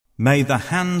May the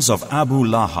hands of Abu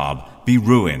Lahab be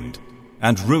ruined,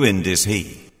 and ruined is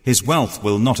he. His wealth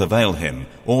will not avail him,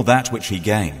 or that which he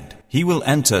gained. He will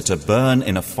enter to burn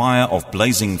in a fire of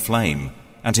blazing flame,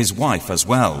 and his wife as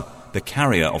well, the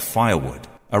carrier of firewood.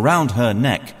 Around her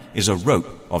neck is a rope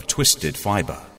of twisted fiber.